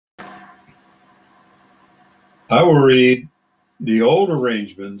I will read the old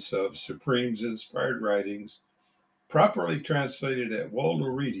arrangements of Supreme's inspired writings, properly translated at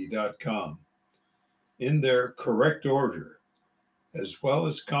waldoreedy.com, in their correct order, as well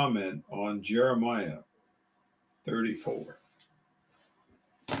as comment on Jeremiah 34.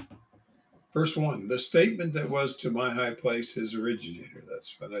 Verse 1, the statement that was to my high place his originator, that's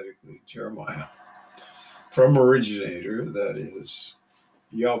phonetically Jeremiah, from originator, that is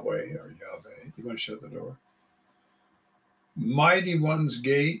Yahweh or Yahweh. You want to shut the door? Mighty one's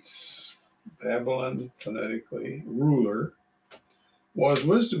gates, Babylon phonetically, ruler, was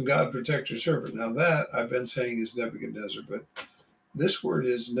wisdom, God, protector, servant. Now that I've been saying is Nebuchadnezzar, but this word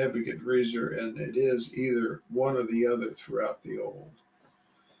is Nebuchadrezzar, and it is either one or the other throughout the old.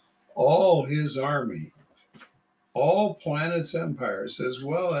 All his army, all planets' empires, as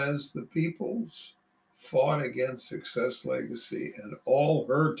well as the peoples, fought against Success Legacy and all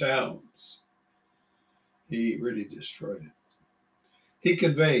her towns. He really destroyed it. He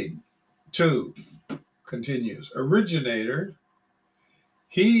conveyed to, continues, originator,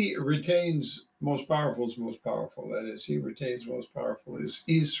 he retains most powerful is most powerful. That is, he retains most powerful is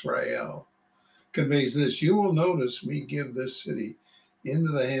Israel. Conveys this, you will notice me give this city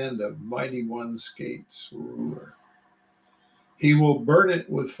into the hand of mighty one's gates ruler. He will burn it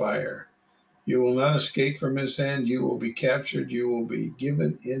with fire. You will not escape from his hand. You will be captured. You will be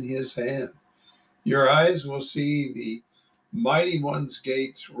given in his hand. Your eyes will see the mighty one's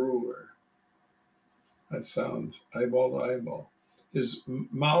gates ruler. That sounds eyeball to eyeball. His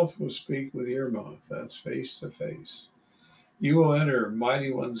mouth will speak with your mouth. That's face to face. You will enter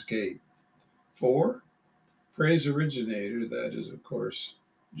mighty one's gate. 4, praise originator. That is, of course,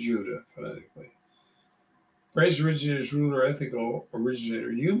 Judah phonetically. Praise originator's ruler, ethical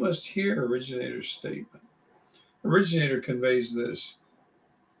originator. You must hear originator's statement. Originator conveys this.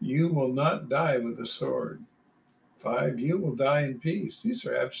 You will not die with the sword. 5, you will die in peace. These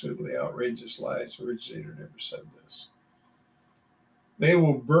are absolutely outrageous lies. Originator never said this. They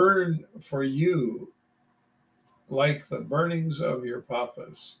will burn for you like the burnings of your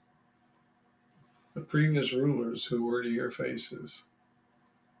papas, the previous rulers who were to your faces.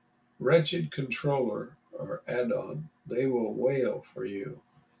 Wretched controller, or Adon, they will wail for you.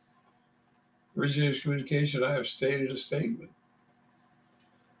 Originator's communication, I have stated a statement.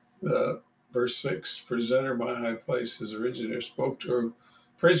 Verse 6, presenter my high place, his originator spoke to her,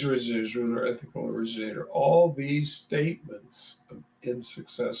 praise originator's ruler, ethical originator. All these statements in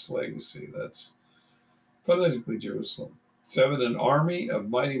Success Legacy, that's phonetically Jerusalem. 7, an army of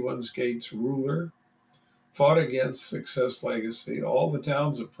mighty one's gates ruler fought against Success Legacy. All the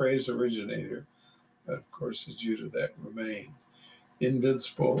towns of praise originator, that of course is Judah, that remain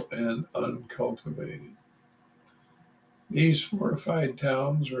invincible and uncultivated. These fortified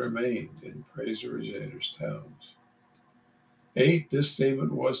towns remained in praise originator's towns. 8, this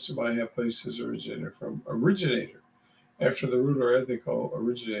statement was to my high places originator from originator. After the ruler ethical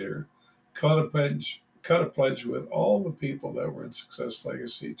originator cut a pledge with all the people that were in Success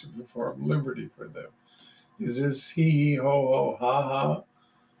Legacy to perform liberty for them. Is this hee ho ho ha ha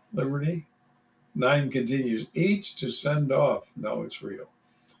liberty? 9 continues, each to send off, no, it's real,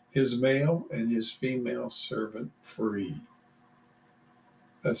 his male and his female servant free.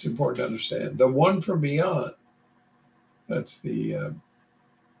 That's important to understand. The one from beyond, that's the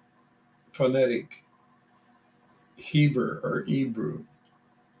phonetic Hebrew or Hebrew.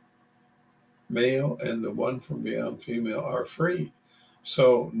 Male and the one from beyond, female, are free.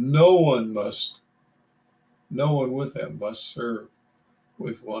 So no one with them must serve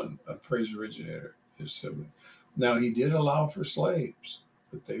with one, a praise originator, his sibling. Now, he did allow for slaves,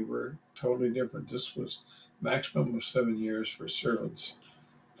 but they were totally different. This was maximum of 7 years for servants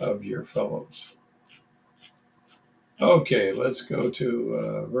of your fellows. Okay, let's go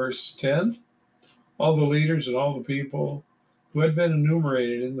to verse 10. All the leaders and all the people who had been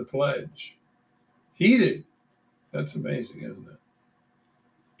enumerated in the pledge heeded. That's amazing, isn't it?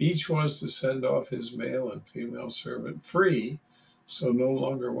 Each was to send off his male and female servant free, so no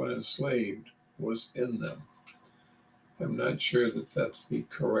longer one enslaved was in them. I'm not sure that that's the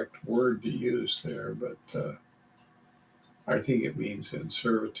correct word to use there, but I think it means in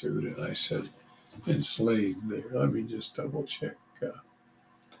servitude, and I said enslaved there. Let me just double check,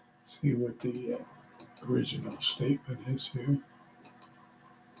 see what the original statement is here.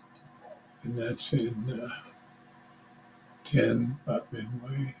 And that's in 10, about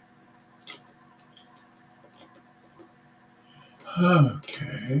midway.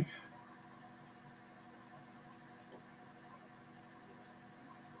 Okay.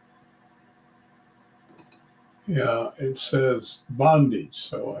 Yeah, it says bondage,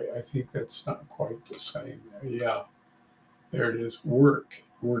 so I think that's not quite the same. Yeah, there it is.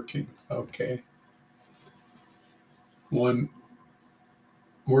 Working. Okay, one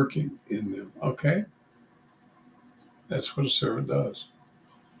working in them. Okay, that's what a servant does.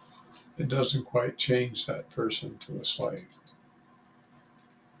 It doesn't quite change that person to a slave.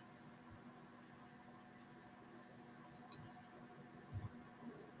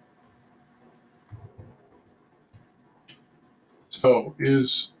 So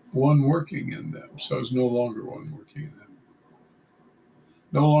is one working in them? So is no longer one working in them.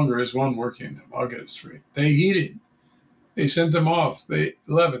 No longer is one working in them. I'll get it straight. They heeded. They sent them off. They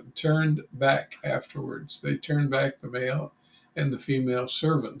 11 turned back afterwards. They turned back the male and the female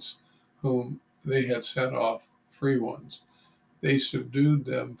servants whom they had sent off, free ones. They subdued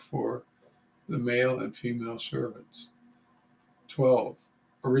them for the male and female servants. 12.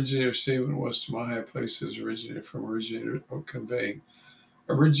 Originator statement was to my high places originated from originator of conveying.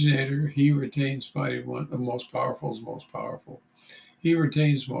 Originator, he retains mighty one, the most powerful is most powerful. He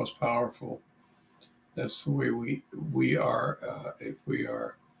retains most powerful. That's the way we are. If we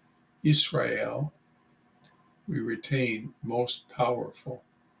are Israel, we retain most powerful.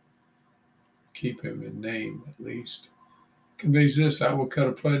 Keep him in name at least. Conveys this: I will cut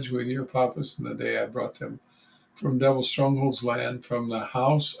a pledge with your papas in the day I brought them from Devil Stronghold's land, from the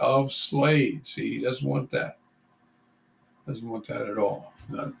house of slaves. See, he doesn't want that. Doesn't want that at all.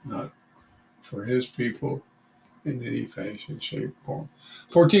 Not for his people in any fashion, shape, form.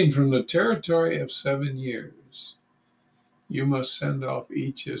 14. From the territory of 7 years, you must send off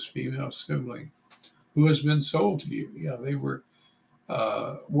each his female sibling who has been sold to you. Yeah, they were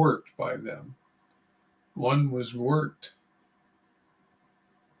worked by them. One was worked.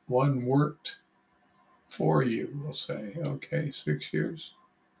 One worked for you, we'll say. Okay, 6 years.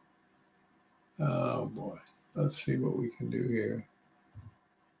 Oh boy. Let's see what we can do here.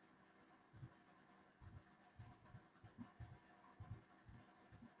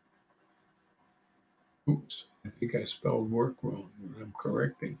 Oops, I think I spelled work wrong. I'm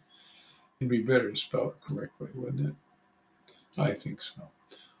correcting. It'd be better to spell it correctly, wouldn't it? I think so.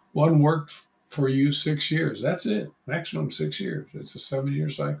 One worked for you 6 years. That's it. Maximum 6 years. It's a 7-year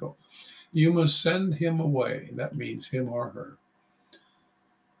cycle. You must send him away. That means him or her.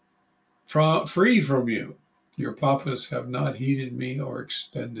 Free from you. Your papas have not heeded me or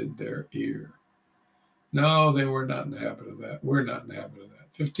extended their ear. No, they were not in the habit of that. We're not in the habit of that.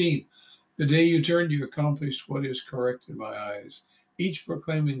 15. The day you turned, you accomplished what is correct in my eyes, each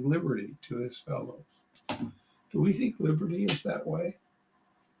proclaiming liberty to his fellows. Do we think liberty is that way?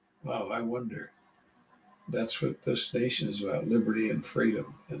 Wow, I wonder. That's what this nation is about, liberty and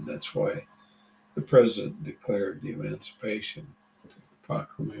freedom. And that's why the president declared the Emancipation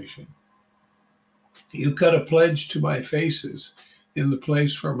Proclamation. You cut a pledge to my faces in the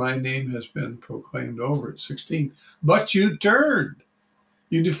place where my name has been proclaimed over it. 16. But you turned.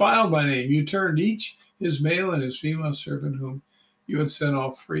 You defiled my name. You turned each his male and his female servant whom you had sent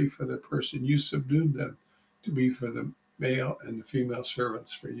off free for their person. You subdued them to be for the male and the female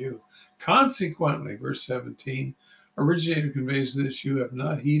servants for you. Consequently, verse 17, originator conveys this: you have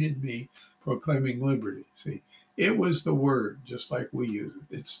not heeded me proclaiming liberty. See, it was the word, just like we use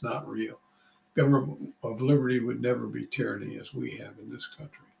it. It's not real. Government of liberty would never be tyranny as we have in this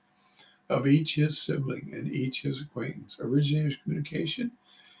country. Of each his sibling and each his acquaintance. Originator's communication.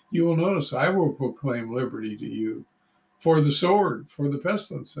 You will notice I will proclaim liberty to you for the sword, for the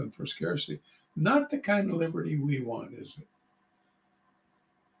pestilence, and for scarcity. Not the kind of liberty we want, is it?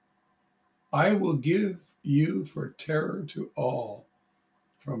 I will give you for terror to all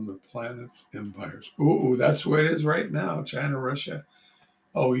from the planet's empires. Ooh, that's the way it is right now. China, Russia.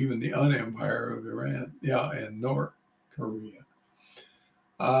 Oh, even the unempire of Iran. Yeah, and North Korea.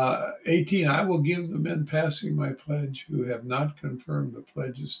 18, I will give the men passing my pledge who have not confirmed the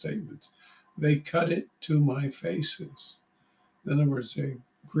pledge's statements. They cut it to my faces. In other words, they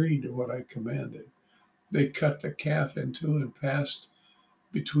agreed to what I commanded. They cut the calf in two and passed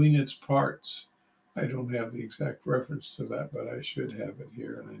between its parts. I don't have the exact reference to that, but I should have it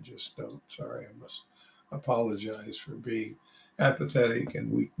here, and I just don't. Sorry, I must apologize for being apathetic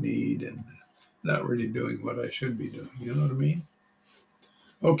and weak-kneed and not really doing what I should be doing. You know what I mean?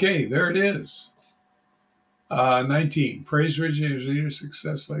 Okay, there it is. 19. Praise originators, leaders,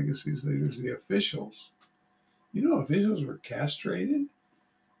 success, legacies, leaders, the officials. You know, officials were castrated.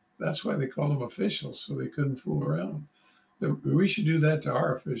 That's why they called them officials, so they couldn't fool around. We should do that to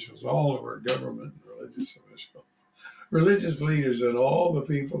our officials, all of our government and religious officials. Religious leaders and all the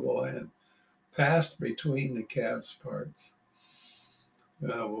people of the land passed between the calf's parts.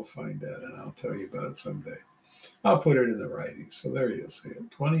 We'll find that, and I'll tell you about it someday. I'll put it in the writing. So there you'll see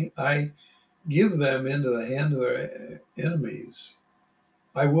it. 20, I give them into the hand of their enemies.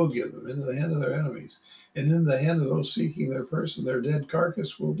 I will give them into the hand of their enemies, and in the hand of those seeking their person. Their dead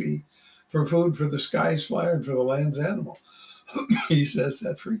carcass will be for food for the sky's flyer and for the land's animal. He says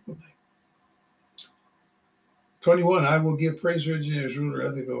that frequently. 21, I will give praise originators, ruler,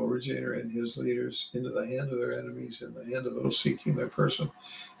 ethical originator, and his leaders into the hand of their enemies, in the hand of those seeking their person,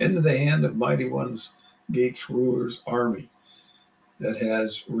 into the hand of mighty ones, gates, rulers, army that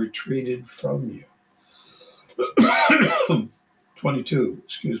has retreated from you. 22,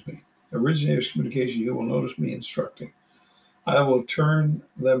 excuse me. Originators communication, you will notice me instructing. I will turn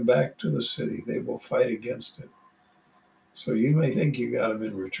them back to the city. They will fight against it. So you may think you got them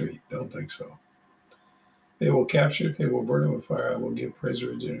in retreat. Don't think so. They will capture it. They will burn it with fire. I will give praise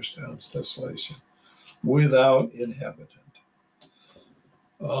originators towns desolation without inhabitant.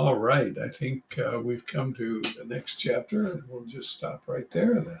 All right. I think we've come to the next chapter, and we'll just stop right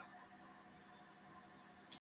there then.